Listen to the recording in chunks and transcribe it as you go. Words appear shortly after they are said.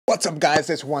What's up guys,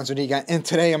 it's Juan Zuniga, and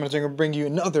today I'm going to bring you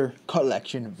another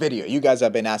collection video. You guys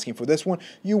have been asking for this one.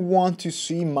 You want to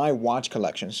see my watch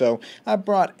collection. So I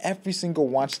brought every single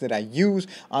watch that I use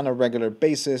on a regular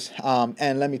basis.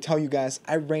 And let me tell you guys,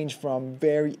 I range from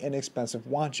very inexpensive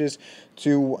watches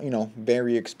to,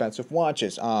 very expensive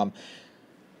watches.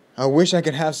 I wish I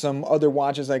could have some other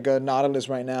watches like a Nautilus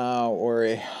right now or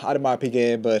a Audemars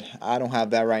Piguet, but I don't have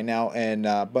that right now, and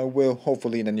but will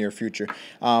hopefully in the near future.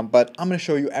 But I'm gonna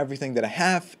show you everything that I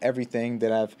have, everything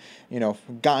that I've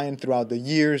gotten throughout the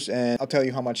years, and I'll tell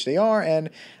you how much they are, and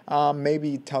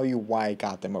maybe tell you why I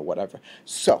got them or whatever.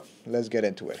 So let's get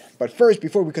into it. But first,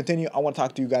 before we continue, I want to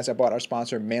talk to you guys about our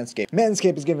sponsor, Manscaped.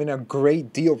 Manscaped is giving a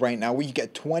great deal right now where you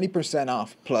get 20%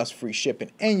 off plus free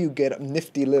shipping, and you get a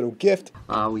nifty little gift.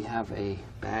 We have a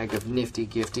bag of nifty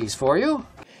gifties for you.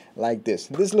 Like this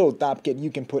little top kit,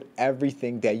 you can put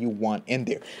everything that you want in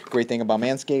there. Great thing about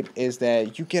Manscaped is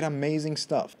that you get amazing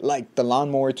stuff like the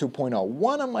Lawnmower 2.0,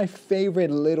 one of my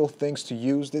favorite little things to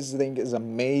use. This thing is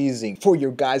amazing for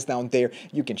your guys down there.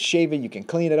 You can shave it, you can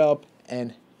clean it up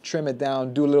and trim it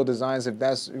down, do little designs. If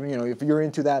that's, if you're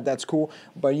into that, that's cool,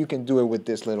 but you can do it with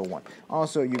this little one.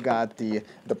 Also, you got the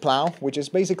plow, which is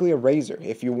basically a razor.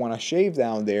 If you want to shave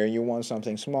down there, you want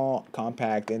something small,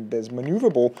 compact, and that's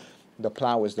maneuverable, the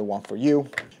plow is the one for you.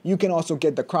 You can also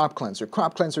get the crop cleanser.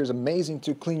 Crop cleanser is amazing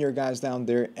to clean your guys down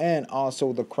there, and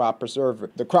also the crop preserver.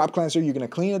 The crop cleanser, you're gonna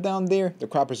clean it down there. The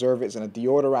crop preserver is gonna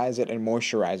deodorize it and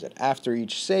moisturize it after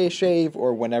each shave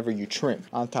or whenever you trim.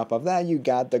 On top of that, you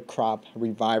got the crop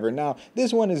reviver. Now,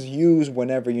 this one is used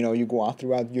whenever you go out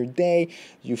throughout your day,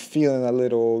 you feeling a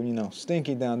little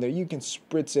stinky down there. You can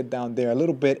spritz it down there a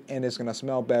little bit, and it's gonna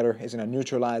smell better. It's gonna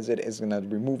neutralize it. It's gonna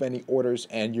remove any odors,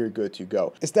 and you're good to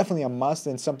go. It's definitely a must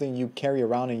and something you carry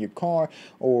around in your car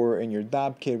or in your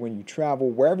dob kit when you travel.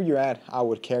 Wherever you're at, I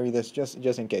would carry this just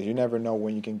in case. You never know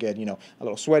when you can get a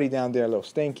little sweaty down there, a little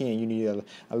stinky, and you need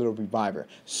a little reviver.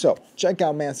 So check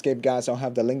out Manscaped, guys. I'll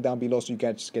have the link down below so you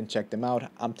guys can check them out.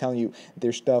 I'm telling you,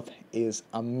 their stuff is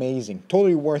amazing.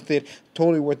 Totally worth it.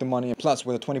 Totally worth the money. Plus,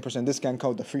 with a 20% discount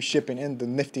code, the free shipping, and the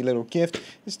nifty little gift,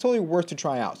 it's totally worth to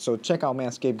try out. So check out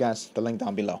Manscaped, guys. The link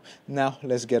down below. Now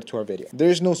let's get to our video.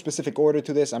 There's no specific order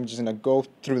to this. I'm just gonna go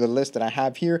through the list that I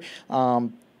have here.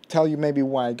 Tell you maybe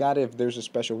why I got it, if there's a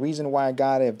special reason why I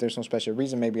got it. If there's no special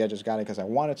reason, maybe I just got it because I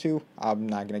wanted to. I'm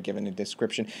not gonna give any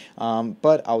description,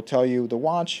 but I'll tell you the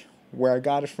watch, where I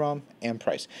got it from, and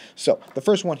price. So the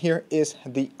first one here is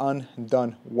the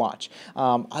Undone watch.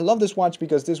 I love this watch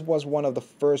because this was one of the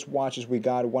first watches we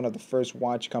got, one of the first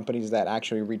watch companies that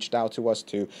actually reached out to us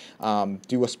to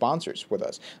do a sponsors with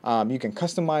us. You can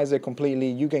customize it completely.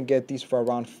 You can get these for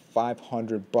around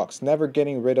 $500. Never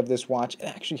getting rid of this watch. It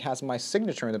actually has my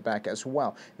signature in the back as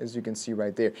well, as you can see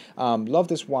right there. Love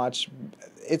this watch.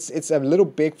 It's a little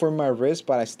big for my wrist,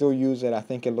 but I still use it. I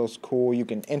think it looks cool. You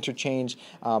can interchange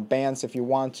bands if you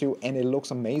want to, and it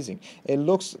looks amazing. It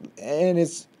looks, and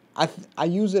it's, I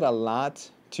use it a lot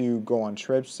to go on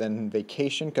trips and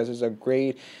vacation because it's a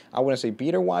great, I wouldn't say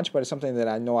beater watch, but it's something that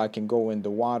I know I can go in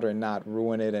the water and not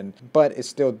ruin it, but it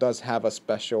still does have a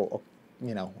special,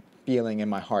 feeling in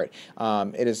my heart.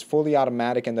 It is fully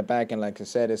automatic in the back, and like I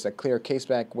said, it's a clear case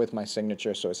back with my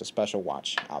signature, so it's a special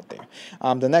watch out there.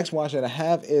 The next watch that I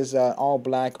have is an all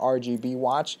black RGB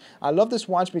watch. I love this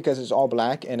watch because it's all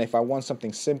black, and if I want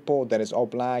something simple that is all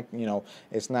black,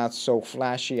 it's not so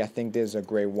flashy, I think this is a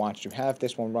great watch to have.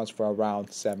 This one runs for around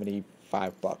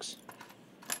 $75.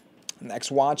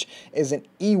 Next watch is an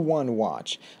E1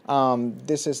 watch.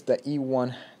 This is the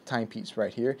E1 timepiece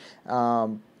right here.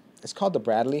 It's called the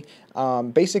Bradley.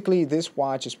 Basically, this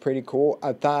watch is pretty cool.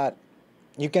 I thought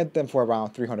you get them for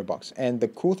around $300. And the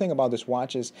cool thing about this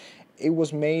watch is it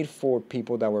was made for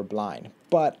people that were blind.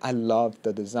 But I love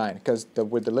the design because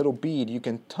with the little bead, you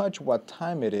can touch what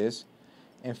time it is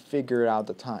and figure out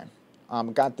the time.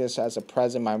 Got this as a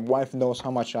present. My wife knows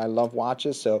how much I love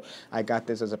watches, so I got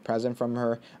this as a present from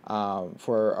her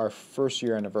for our first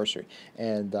year anniversary.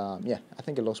 And yeah, I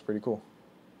think it looks pretty cool.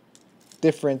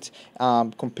 Different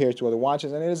compared to other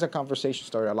watches, and it is a conversation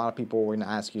starter. A lot of people are going to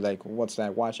ask you, like, what's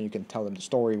that watch, and you can tell them the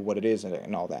story, what it is,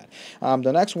 and all that.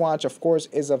 The next watch, of course,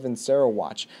 is a Vincero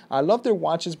watch. I love their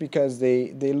watches because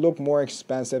they look more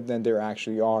expensive than they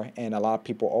actually are, and a lot of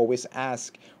people always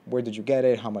ask, where did you get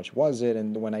it, how much was it?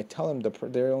 And when I tell them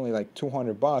they're only like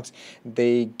 $200,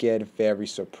 they get very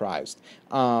surprised.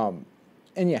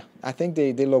 And yeah, I think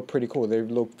they look pretty cool. They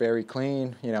look very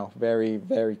clean, very,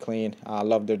 very clean. I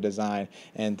love their design,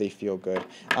 and they feel good.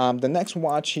 The next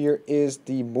watch here is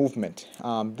the Movement.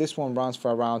 This one runs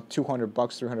for around $200,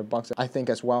 $300, I think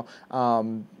as well.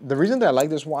 The reason that I like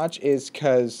this watch is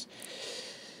because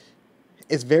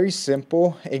It's very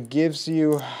simple. It gives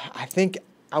you, I think,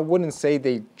 I wouldn't say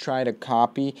they try to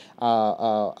copy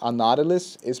a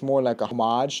Nautilus. It's more like a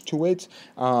homage to it.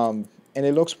 And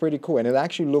it looks pretty cool, and it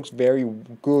actually looks very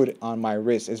good on my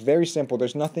wrist. It's very simple.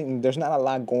 There's nothing, there's not a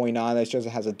lot going on. It's just,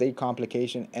 it has a date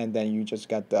complication, and then you just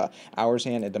got the hours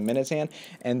hand and the minutes hand,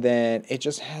 and then it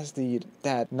just has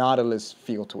that Nautilus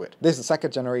feel to it. This is the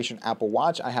second generation Apple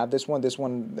Watch. I have this one. This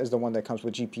one is the one that comes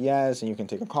with GPS, and you can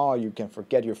take a call. You can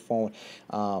forget your phone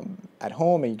at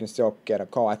home, and you can still get a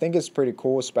call. I think it's pretty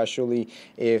cool, especially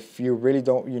if you really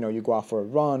don't, you go out for a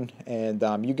run, and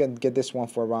you can get this one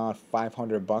for around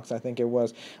 $500, I think it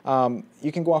was.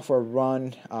 You can go out for a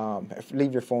run,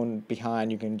 leave your phone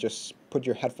behind. You can just put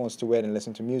your headphones to it and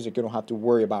listen to music. You don't have to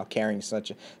worry about carrying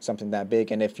something that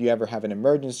big. And if you ever have an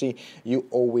emergency, you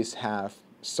always have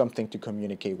something to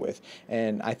communicate with.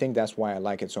 And I think that's why I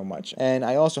like it so much. And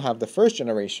I also have the first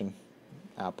generation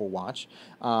Apple Watch.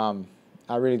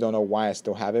 I really don't know why I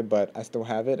still have it, but I still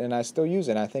have it and I still use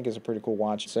it. I think it's a pretty cool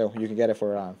watch. So you can get it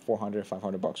for around $400,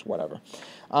 $500, whatever.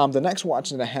 The next watch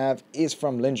that I have is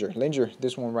from Linger. Linger,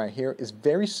 this one right here, is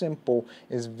very simple,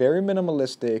 is very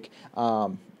minimalistic.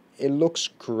 It looks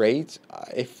great.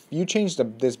 If you change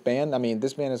this band, I mean,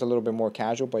 this band is a little bit more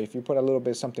casual, but if you put a little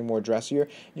bit something more dressier,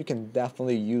 you can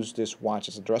definitely use this watch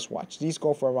as a dress watch. These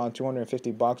go for around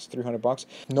 $250, $300.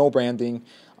 No branding,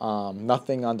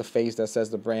 nothing on the face that says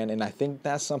the brand, and I think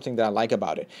that's something that I like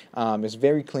about it. It's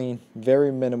very clean,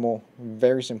 very minimal,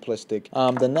 very simplistic.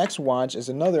 The next watch is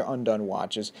another undone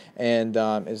watches, and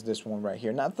is this one right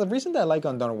here. Now, the reason that I like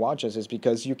undone watches is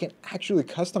because you can actually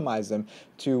customize them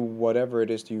to whatever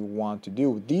it is you want to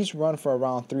do. These run for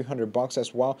around $300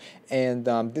 as well, and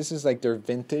this is like their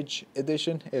vintage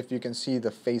edition. If you can see, the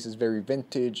face is very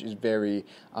vintage, is very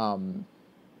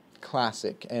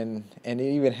classic, and it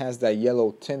even has that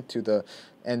yellow tint to the,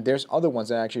 and there's other ones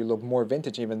that actually look more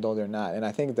vintage even though they're not, and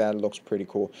I think that looks pretty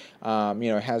cool.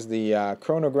 It has the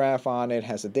chronograph on it,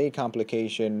 has the date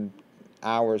complication,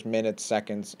 hours, minutes,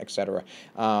 seconds, etc.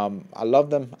 I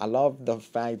love them. I love the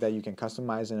fact that you can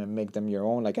customize them and make them your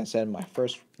own. Like I said,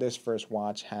 this first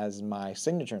watch has my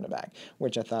signature in the back,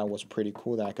 which I thought was pretty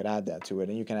cool that I could add that to it.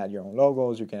 And you can add your own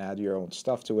logos, you can add your own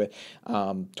stuff to it.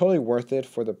 Totally worth it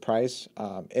for the price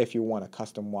if you want a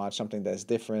custom watch, something that's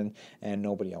different and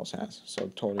nobody else has.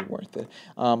 So totally worth it.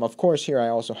 Of course, here I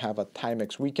also have a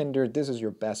Timex Weekender. This is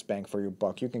your best bang for your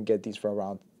buck. You can get these for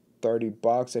around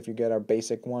 $30 if you get our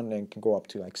basic one, and can go up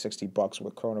to like $60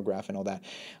 with chronograph and all that.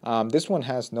 This one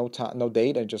has no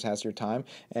date, it just has your time.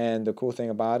 And the cool thing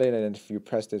about it, and if you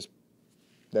press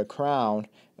the crown,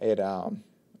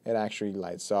 it actually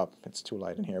lights up. It's too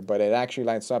light in here, but it actually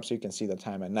lights up so you can see the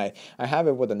time at night. I have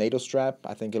it with a NATO strap.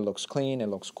 I think it looks clean, it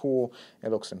looks cool, it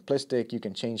looks simplistic. You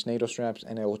can change NATO straps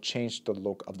and it will change the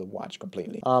look of the watch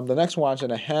completely. The next watch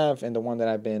that I have, and the one that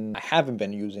I haven't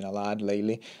been using a lot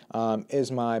lately,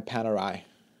 is my Panerai.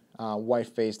 White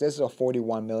face. This is a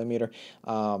 41 millimeter.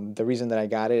 The reason that I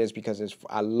got it is because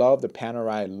I love the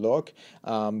Panerai look,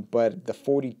 but the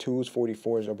 42s,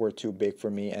 44s were too big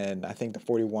for me, and I think the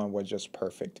 41 was just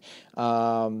perfect.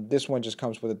 This one just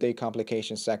comes with a date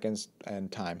complication, seconds,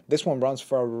 and time. This one runs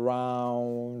for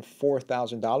around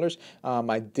 $4,000.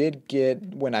 I did get,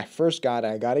 when I first got it,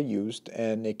 I got it used,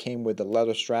 and it came with the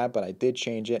leather strap, but I did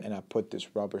change it, and I put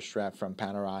this rubber strap from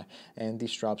Panerai, and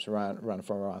these straps run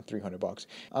for around $300.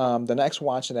 The next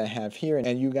watch that I have here,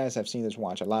 and you guys have seen this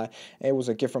watch a lot, it was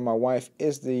a gift from my wife,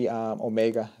 is the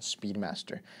Omega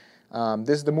Speedmaster.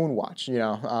 This is the moon watch.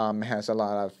 Omega has a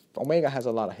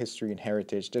lot of history and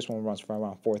heritage. This one runs for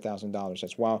around $4,000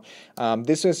 as well.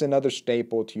 This is another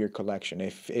staple to your collection.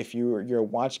 If you're a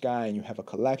watch guy and you have a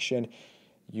collection,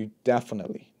 you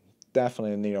definitely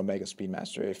need Omega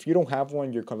Speedmaster. If you don't have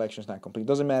one, your collection's not complete.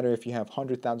 Doesn't matter if you have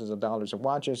hundreds, thousands of dollars of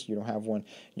watches, you don't have one,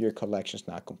 your collection's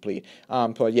not complete.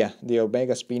 But yeah, the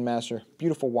Omega Speedmaster,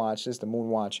 beautiful watch. This is the moon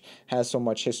watch. Has so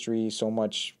much history, so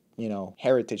much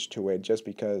heritage to it, just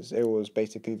because it was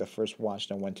basically the first watch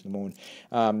that went to the moon.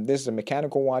 This is a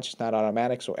mechanical watch. It's not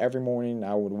automatic, so every morning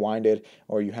I would wind it,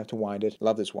 or you have to wind it.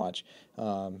 Love this watch.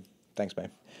 Thanks,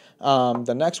 babe.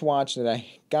 The next watch that I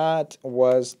got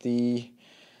was the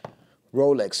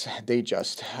Rolex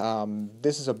Datejust.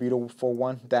 This is a beautiful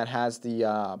one that has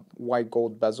the white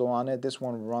gold bezel on it. This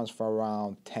one runs for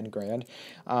around 10 grand.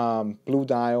 Blue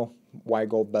dial, white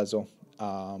gold bezel,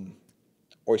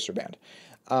 oyster band.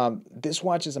 This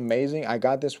watch is amazing. I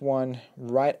got this one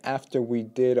right after we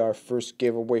did our first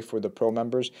giveaway for the pro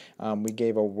members. We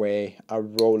gave away a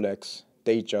Rolex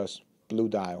Datejust blue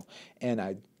dial, and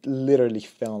I literally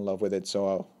fell in love with it.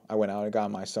 So I went out and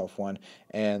got myself one,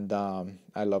 and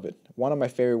I love it. One of my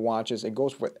favorite watches. It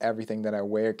goes with everything that I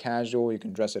wear. Casual, you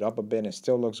can dress it up a bit and it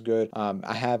still looks good.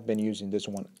 I have been using this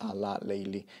one a lot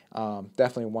lately.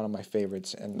 Definitely one of my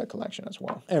favorites in the collection as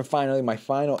well. And finally, my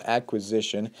final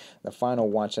acquisition, the final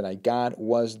watch that I got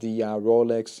was the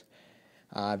Rolex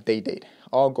Day-Date,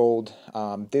 all gold.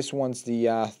 This one's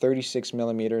the 36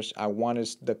 millimeters. I wanted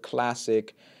the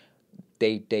classic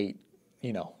Day-Date,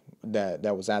 you know,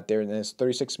 that was out there, and it's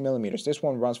 36 millimeters. This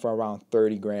one runs for around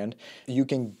 30 grand. You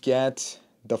can get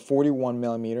the 41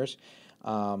 millimeters,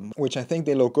 which I think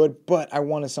they look good, but I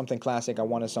wanted something classic. I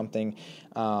wanted something,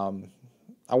 I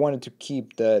wanted to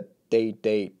keep the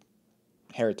Day-Date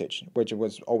heritage, which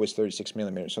was always 36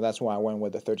 millimeters. So that's why I went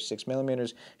with the 36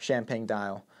 millimeters champagne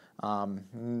dial. I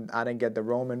didn't get the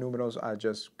Roman numerals. I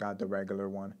just got the regular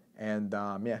one. And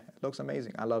yeah, it looks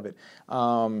amazing. I love it.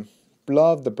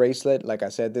 Love the bracelet. Like I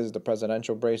said, this is the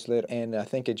presidential bracelet, and I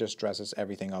think it just dresses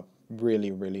everything up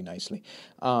really, really nicely.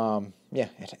 Yeah,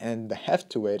 and the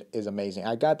heft to it is amazing.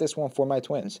 I got this one for my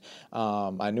twins.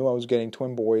 I knew I was getting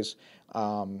twin boys,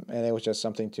 and it was just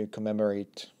something to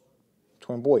commemorate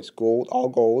twin boys. Gold, all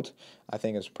gold. I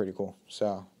think it's pretty cool.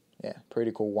 So yeah,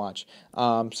 pretty cool watch.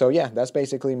 So yeah, that's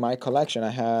basically my collection. I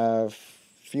have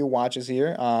a few watches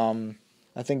here.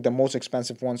 I think the most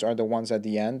expensive ones are the ones at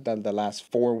the end, the last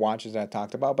 4 watches that I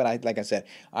talked about. But like I said,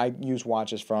 I use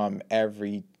watches from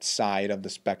every side of the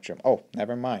spectrum. Oh,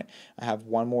 never mind. I have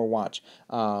one more watch.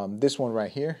 This one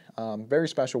right here, very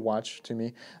special watch to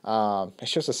me.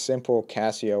 It's just a simple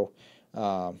Casio.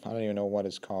 I don't even know what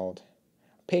it's called.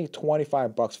 Paid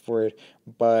 25 bucks for it,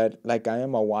 but like I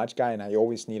am a watch guy and I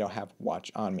always need to have a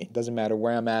watch on me. Doesn't matter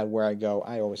where I'm at, where I go,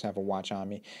 I always have a watch on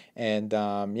me. And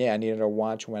yeah, I needed a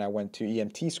watch when I went to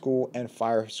EMT school and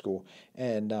fire school,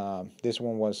 and this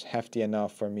one was hefty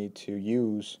enough for me to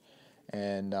use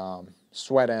and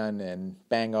sweat on and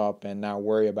bang up and not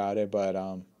worry about it. But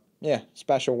yeah,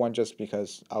 special one just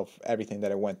because of everything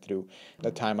that I went through,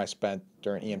 the time I spent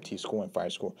during EMT school and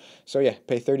fire school. So yeah,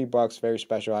 pay 30 bucks, very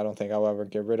special. I don't think I'll ever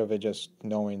get rid of it, just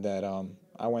knowing that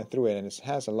I went through it, and it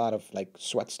has a lot of like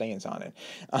sweat stains on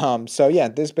it. So yeah,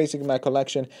 this is basically my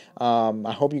collection.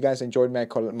 I hope you guys enjoyed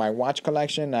my watch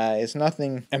collection. It's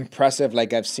nothing impressive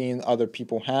like I've seen other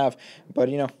people have, but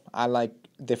you know, I like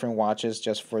different watches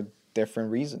just for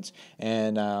different reasons,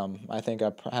 and I think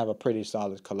I have a pretty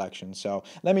solid collection. So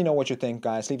let me know what you think,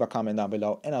 guys. Leave a comment down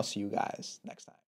below, and I'll see you guys next time.